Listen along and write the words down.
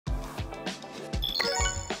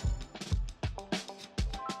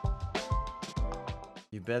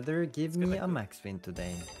You better give It's me gonna a cook. max win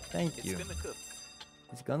today. Thank It's you. gonna cook.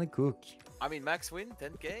 It's gonna cook. I mean, max win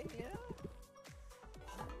 10k. Yeah.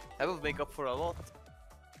 That will make up for a lot.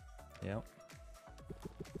 Yeah.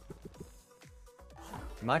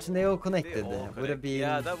 Imagine they all They connected. all Would have connect. been.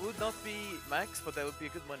 Yeah, that would not be max, but that would be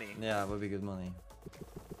good money. Yeah, it would be good money.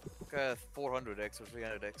 Like 400x or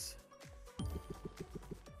 300x.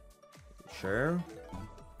 Sure.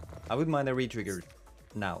 I wouldn't mind a retrigger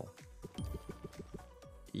now.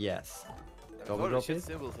 Yes. Double drop it.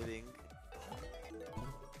 Symbol hitting.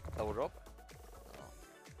 Double drop.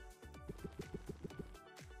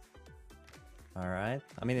 Alright.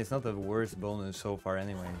 I mean, it's not the worst bonus so far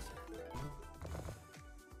anyways.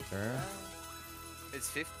 Sure. It's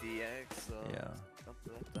 50x, so Yeah. not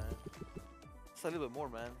that bad. It's a little bit more,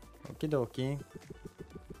 man. Okie dokie.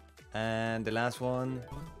 And the last one.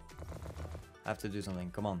 I have to do something.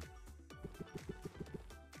 Come on.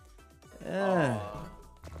 Yeah.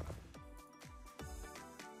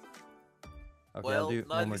 Okay, Well, I'll do not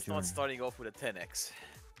one at more least not 200. starting off with a 10x.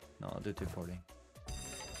 No, I'll do 240.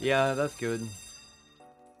 Yeah, that's good.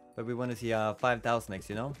 But we want to see 5000x,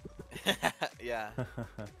 you know? Yeah.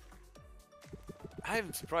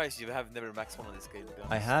 I'm surprised you have never max one on this game, to be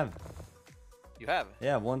honest. I have. You have?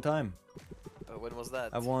 Yeah, one time. When was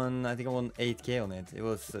that? I think I won 8k on it. It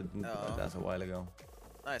was that's a while ago.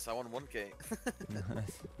 Nice, I won 1k.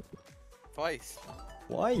 Nice. Twice.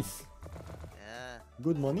 Twice. Yeah.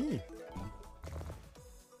 Good money.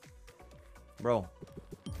 Bro.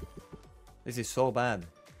 This is so bad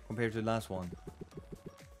compared to the last one.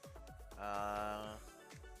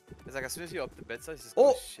 It's like as soon as you up the bet size, it's just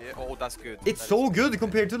Oh! shit. Oh, that's good. It's That so is good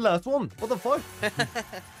compared to the last one. What the fuck?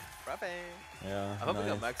 Frappe. Yeah. I hope I got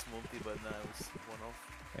nice. max multi, but no, it was one off.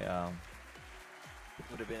 Yeah.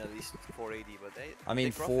 Would have been at least 480, but they. I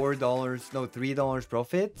mean, they profit. $4, no, $3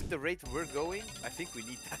 profit. At the rate we're going, I think we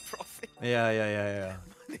need that profit. Yeah.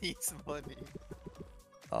 Needs money.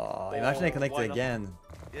 Oh, imagine I why connect it not? again.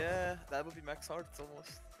 Yeah, that would be max hearts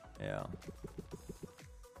almost. Yeah.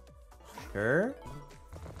 Sure.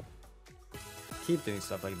 Keep doing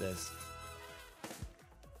stuff like this.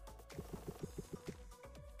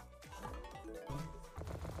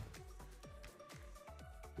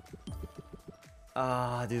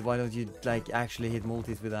 Ah, dude, why don't you like actually hit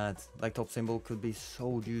multis with that? Like top symbol could be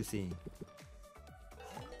so juicy.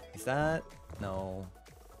 Is that? No.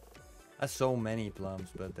 That's so many plums,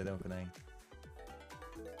 but they don't connect.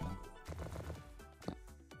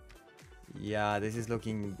 Yeah, this is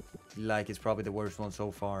looking like it's probably the worst one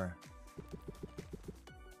so far.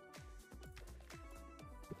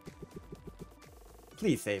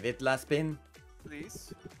 Please save it, last spin.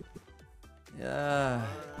 Please. Yeah.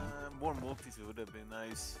 More multis would have been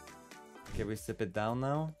nice. Okay, we slip it down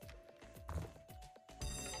now.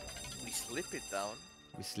 We slip it down.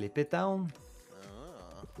 We slip it down.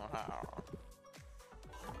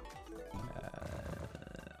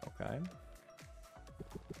 Okay.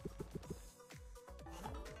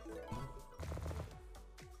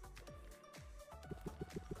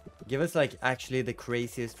 Give us like actually the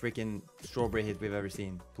craziest freaking strawberry hit we've ever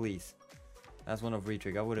seen, please. That's one of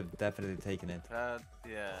retrig. I would have definitely taken it.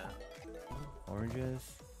 Yeah. Oranges.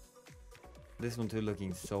 This one too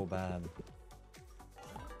looking so bad.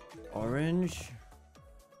 Orange.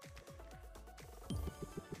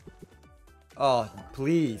 Oh,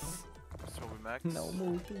 please. Strawberry max. No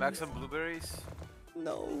multi. Max on blueberries.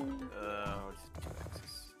 No. Or just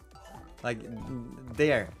 2x's. Like,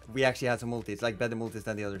 there. We actually had some multis. Like, better multis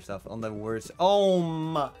than the other stuff. On the worst. Oh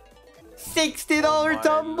my. $60 Oh my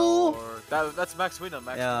tumble! Lord. That's max win on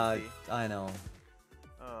max Yeah, multi. I know.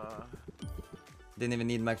 Didn't even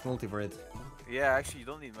need max multi for it. Yeah, actually you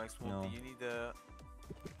don't need max multi. No. You need I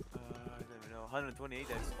don't even know,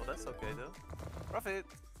 128x. Oh, that's okay though. Profit.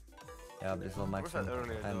 Yeah, but it's not max Where's that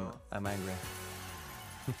multi. earlier, though? I'm angry.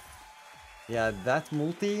 Yeah, that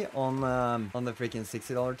multi on the freaking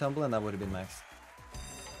 $60 tumble and that would have been max.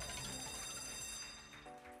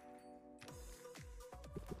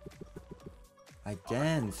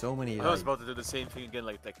 Again, so many. I was Like, about to do the same thing again,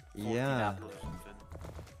 like 14 Yeah. apples or something.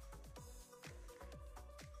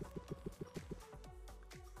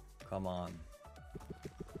 come on.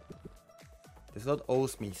 This lot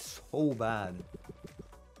owes me so bad.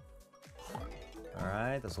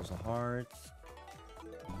 Alright, that's also hearts.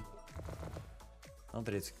 Not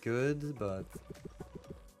that it's good, but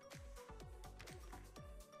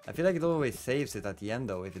I feel like it always saves it at the end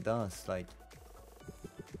though, if it does. Like,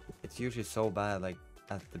 it's usually so bad, like,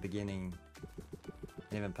 at the beginning.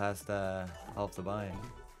 Even past half the buy.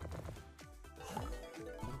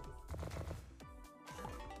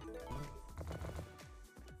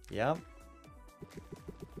 Yep.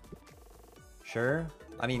 Sure.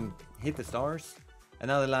 I mean, hit the stars. And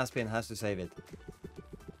now the last spin has to save it.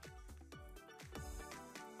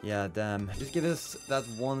 Yeah, damn. Just give us that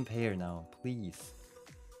one pair now, please.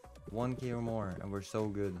 1k or more, and we're so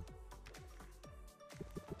good.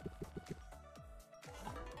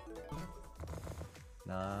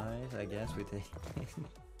 Nice, I guess we take it.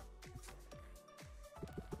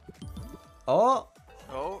 Oh!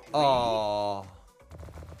 Oh. Oh!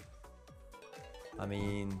 I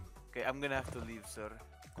mean... Okay, I'm gonna have to leave, sir.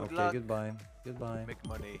 Good okay, luck. goodbye. Goodbye. Make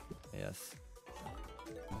money. Yes.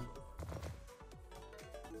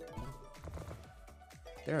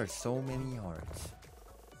 There are so many hearts.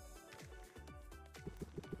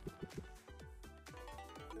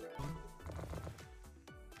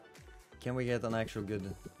 Can we get an actual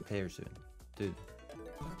good pair soon? Dude.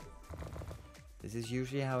 This is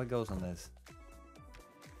usually how it goes on this.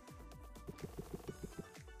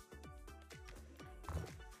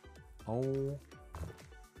 Oh.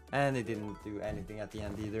 And it didn't do anything at the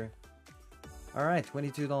end either. Alright,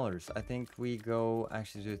 $22. I think we go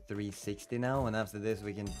actually to 360 now, and after this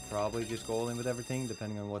we can probably just go all in with everything,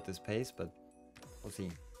 depending on what this pays, but we'll see.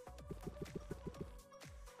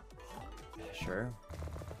 Sure.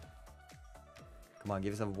 Come on,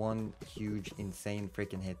 give us a one huge, insane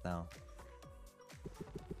freaking hit now.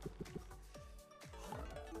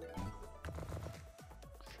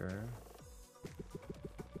 Sure.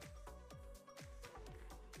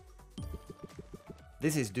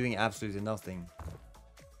 This is doing absolutely nothing.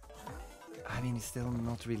 I mean, it's still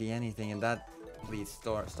not really anything, and that... Please,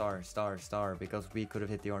 star, star, star, star, because we could have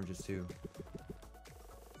hit the oranges too.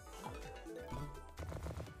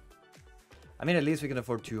 I mean, at least we can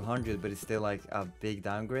afford 200, but it's still like a big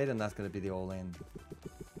downgrade, and that's gonna be the all-in.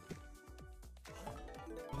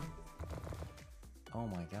 Oh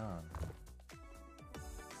my god.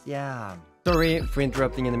 Yeah. Sorry for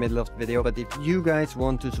interrupting in the middle of the video, but if you guys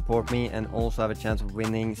want to support me and also have a chance of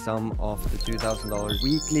winning some of the $2,000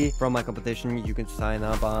 weekly from my competition, you can sign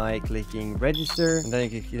up by clicking register, and then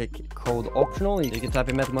you can click code optional. You can type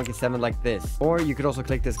in MetalMonkey7 like this, or you could also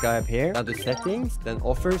click this guy up here. Now the settings, then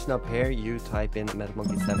offers, and up here you type in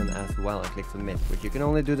MetalMonkey7 as well and click submit, which you can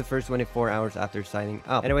only do the first 24 hours after signing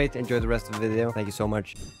up. Anyway, enjoy the rest of the video. Thank you so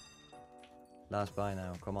much. Last buy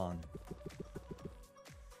now, come on.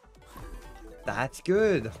 That's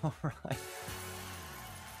good. Alright.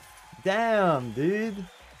 Damn, dude.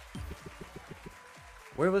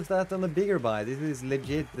 Where was that on the bigger buy? This is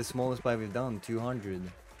legit the smallest buy we've done. 200.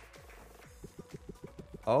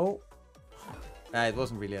 Oh. Nah, it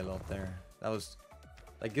wasn't really a lot there. That was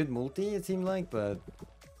a good multi, it seemed like, but...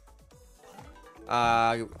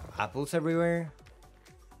 apples everywhere.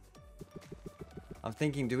 I'm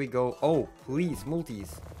thinking, do we go... Oh, please,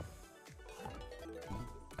 multis.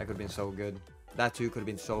 That could have been so good. That too could have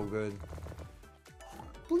been so good.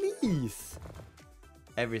 Please.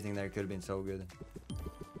 Everything there could have been so good.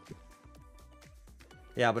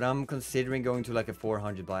 Yeah, but I'm considering going to like a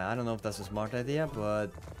 400 buy. I don't know if that's a smart idea, but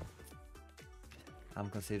I'm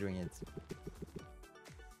considering it.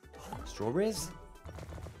 Strawberries?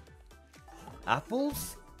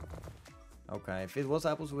 Apples? Okay, if it was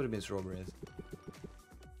apples, it would have been strawberries.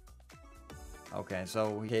 Okay,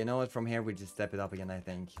 so, okay, you know what, from here we just step it up again, I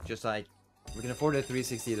think. Just like, we can afford a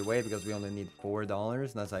 360 either way because we only need $4, and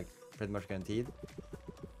that's like pretty much guaranteed.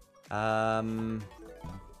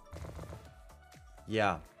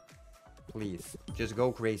 Yeah. Please, just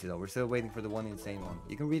go crazy though. We're still waiting for the one insane one.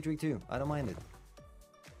 You can retrig too, I don't mind it.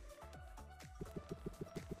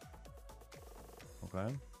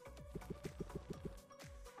 Okay.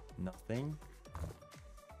 Nothing.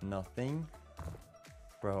 Nothing.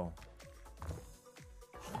 Bro.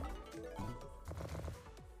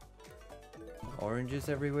 Oranges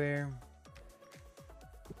everywhere.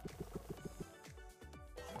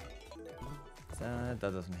 That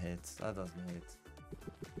doesn't hit. That doesn't hit.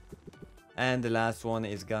 And the last one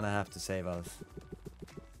is gonna have to save us.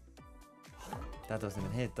 That doesn't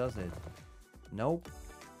even hit, does it? Nope.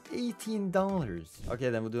 $18. Okay,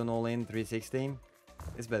 then we'll do an all-in 360.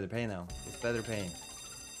 It's better pay now. It's better pay.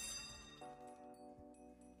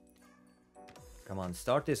 Come on,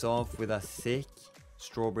 start this off with a sick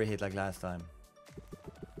strawberry hit like last time.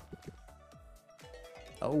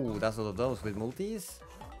 Oh, that's all of those with multis?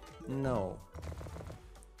 No.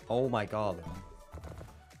 Oh my god.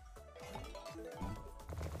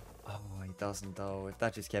 Oh, it doesn't though. If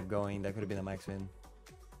that just kept going, that could have been a max win.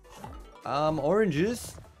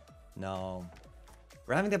 Oranges? No.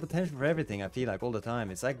 We're having the potential for everything, I feel like, all the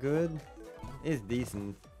time. Is that good? It's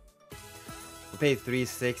decent. We paid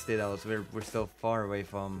 360 though, so we're still far away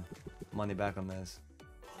from money back on this.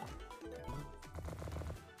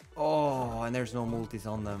 Oh, and there's no multis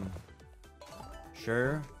on them.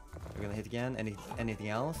 Sure. We're gonna hit again. Anything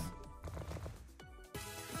else?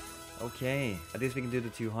 Okay. At least we can do the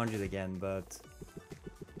 200 again, but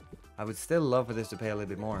I would still love for this to pay a little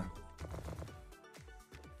bit more.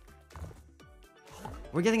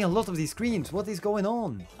 We're getting a lot of these screens. What is going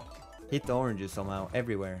on? Hit the oranges somehow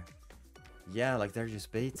everywhere. Yeah, like they're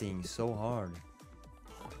just baiting so hard.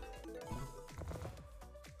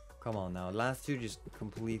 Come on now. Last two just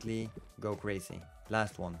completely go crazy.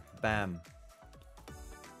 Last one. Bam.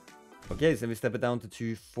 Okay, so we step it down to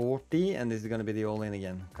 240 and this is gonna be the all-in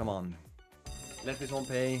again. Come on. Let this one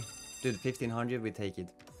pay. Dude, 1500, we take it.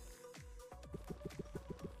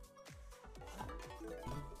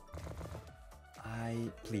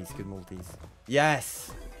 Please, good multis.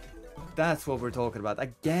 Yes! That's what we're talking about.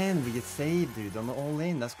 Again, we get saved, dude, on the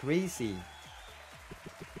all-in. That's crazy.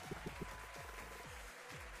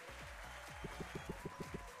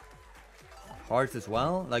 Hearts as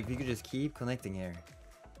well. Like, we could just keep connecting here.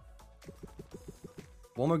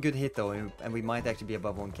 One more good hit, though, and we might actually be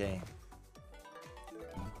above 1k.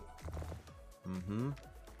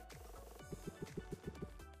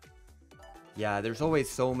 Yeah, there's always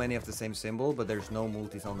so many of the same symbol, but there's no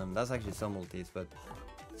multis on them. That's actually some multis, but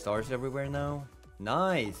stars everywhere now.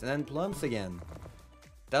 Nice, and then plums again.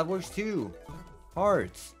 That works too.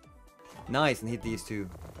 Hearts. Nice, and hit these two.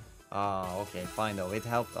 Ah, okay, fine though. It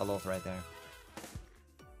helped a lot right there.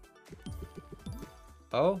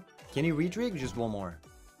 Oh, can you retrig? Just one more.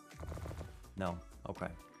 No, okay.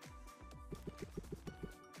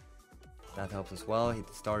 That helps as well. Hit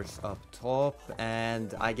the stars up top,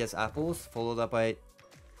 and I guess apples, followed up by,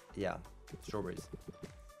 yeah, strawberries.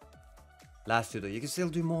 Last two though, you can still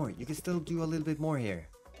do more. You can still do a little bit more here.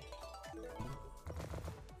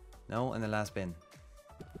 No, and the last spin.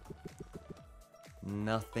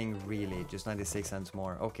 Nothing really, just 96 cents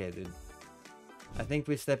more. Okay, dude. I think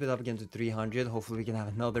we step it up again to 300. Hopefully we can have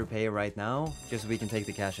another pay right now, just so we can take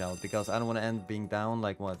the cash out, because I don't want to end being down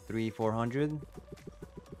like what, 300-400.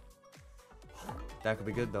 That could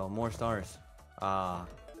be good though. More stars. Ah.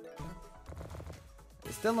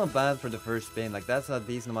 It's still not bad for the first spin. Like, that's a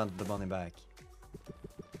decent amount of the money back.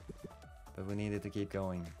 But we needed to keep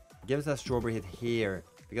going. Give us a strawberry hit here,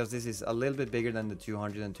 because this is a little bit bigger than the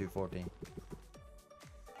 200 and 240.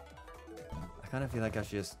 I kind of feel like I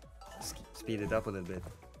should just speed it up a little bit,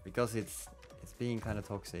 because it's being kind of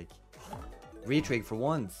toxic. Retrig for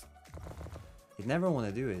once. You never want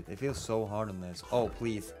to do it. It feels so hard on this. Oh,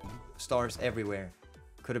 please. Stars everywhere.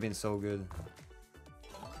 Could have been so good.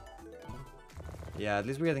 Yeah, at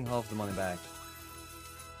least we're getting half the money back.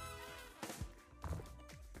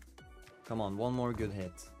 Come on, one more good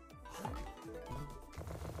hit.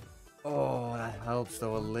 Oh, that helps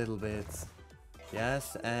though a little bit.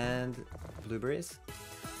 Yes, and blueberries.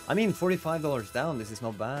 I mean, $45 down. This is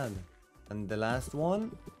not bad. And the last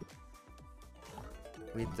one.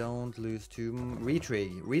 We don't lose too...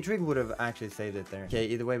 Retrig. Retrig would have actually saved it there. Okay,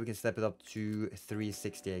 either way, we can step it up to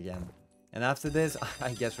 360 again. And after this,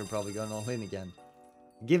 I guess we're probably going all in again.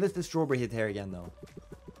 Give us the strawberry hit here again, though.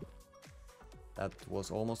 That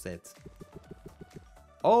was almost it.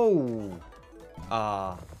 Oh!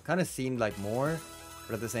 Kind of seemed like more,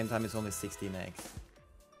 but at the same time, it's only 16x.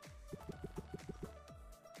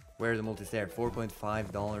 Where are the multis there?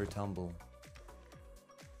 $4.5 tumble.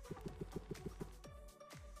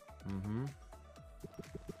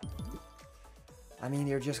 I mean,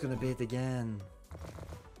 you're just gonna bait again.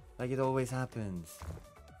 Like it always happens.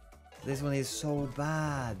 This one is so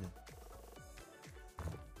bad.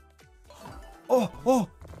 Oh! Oh!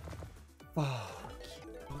 Fuck.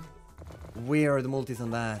 Where are the multis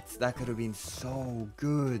on that? That could have been so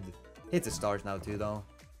good. Hit the stars now too, though.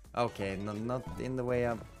 Okay, not in the way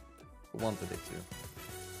I wanted it to.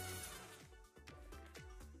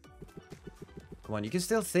 Come on, you can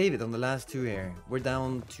still save it on the last two here. We're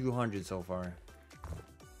down 200 so far.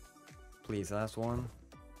 Please, last one.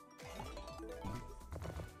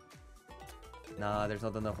 Nah, there's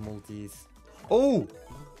not enough multis. Oh!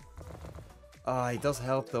 It does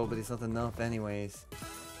help though, but it's not enough anyways.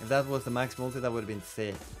 If that was the max multi, that would have been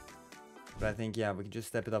sick. But I think, yeah, we can just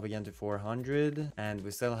step it up again to 400. And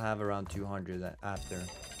we still have around 200 after.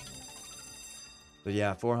 But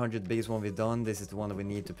yeah, 400, the biggest one we've done. This is the one that we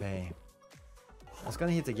need to pay. It's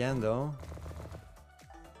gonna hit again though.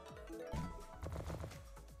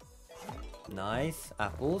 Nice.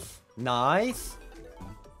 Apples. Nice.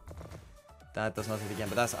 That does not hit again,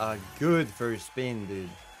 but that's a good first spin, dude.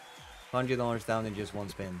 $100 down in just one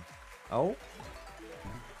spin. Oh.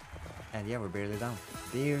 And yeah, we're barely down.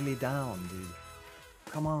 Barely down, dude.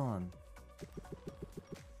 Come on.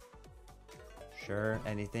 Sure,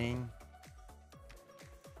 anything.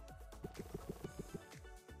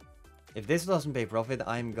 If this doesn't pay profit,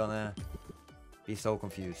 I'm gonna be so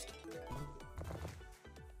confused.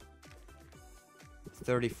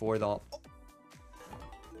 $34.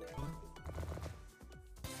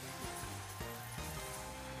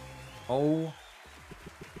 Oh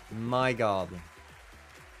my god.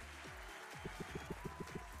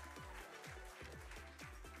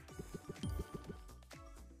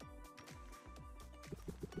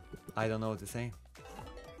 I don't know what to say.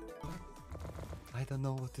 I don't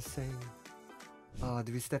know what to say. Oh,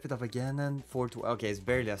 do we step it up again then? 420. Okay, it's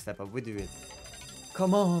barely a step up. We do it.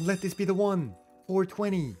 Come on, let this be the one.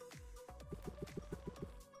 420.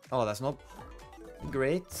 Oh, that's not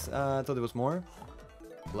great. I thought it was more.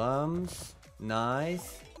 Plums.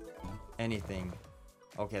 Nice. Anything.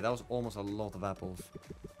 Okay, that was almost a lot of apples.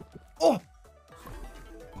 Oh!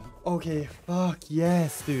 Okay, fuck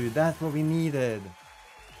yes, dude. That's what we needed.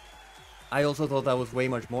 I also thought that was way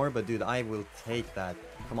much more, but dude, I will take that.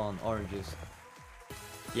 Come on, oranges.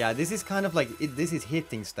 Yeah, this is kind of like, this is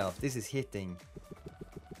hitting stuff. This is hitting.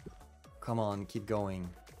 Come on, keep going.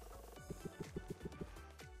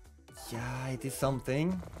 Yeah, it is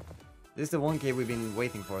something. This is the 1K we've been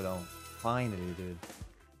waiting for though. Finally, dude.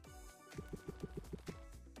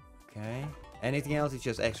 Okay. Anything else is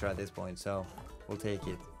just extra at this point, so we'll take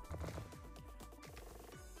it.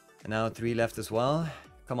 And now 3 left as well.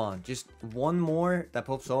 Come on, just one more that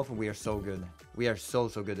pops off and we are so good. We are so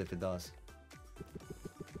good if it does.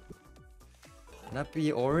 Can that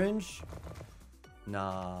be orange?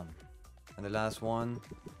 Nah. And the last one.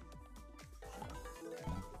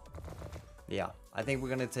 Yeah, I think we're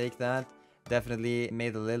gonna take that. Definitely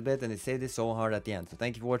made a little bit and it saved it so hard at the end. So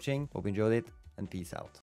thank you for watching. Hope you enjoyed it and peace out.